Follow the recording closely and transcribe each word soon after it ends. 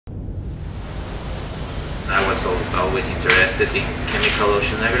was always interested in chemical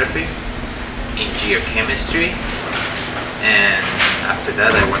oceanography, in geochemistry, and after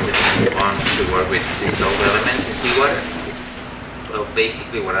that I wanted to move on to work with dissolved elements in seawater. Well,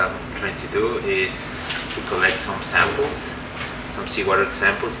 basically what I'm trying to do is to collect some samples, some seawater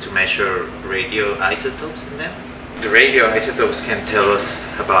samples, to measure radioisotopes in them. The radioisotopes can tell us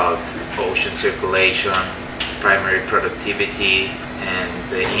about ocean circulation, primary productivity,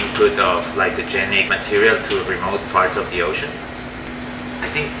 and the input of lithogenic material to remote parts of the ocean. I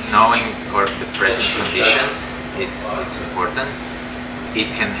think knowing the present conditions, it's important. It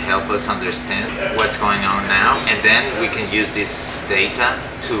can help us understand what's going on now, and then we can use this data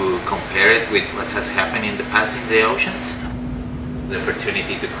to compare it with what has happened in the past in the oceans. The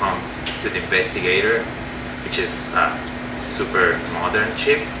opportunity to come to the Investigator, which is a super modern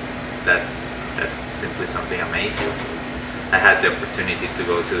ship, that's simply something amazing. I had the opportunity to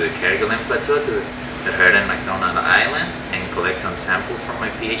go to the Kerguelen Plateau, to the Heard and McDonald Island, and collect some samples from my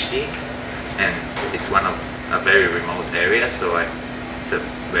PhD. And it's one of a very remote area, so it's a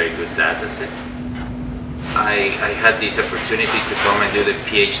very good data set. I had this opportunity to come and do the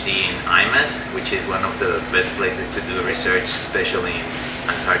PhD in IMAS, which is one of the best places to do research, especially in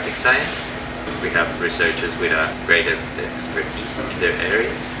Antarctic science. We have researchers with a greater expertise in their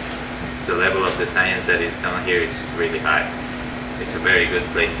areas. The level of the science that is done here is really high. It's a very good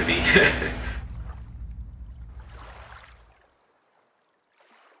place to be.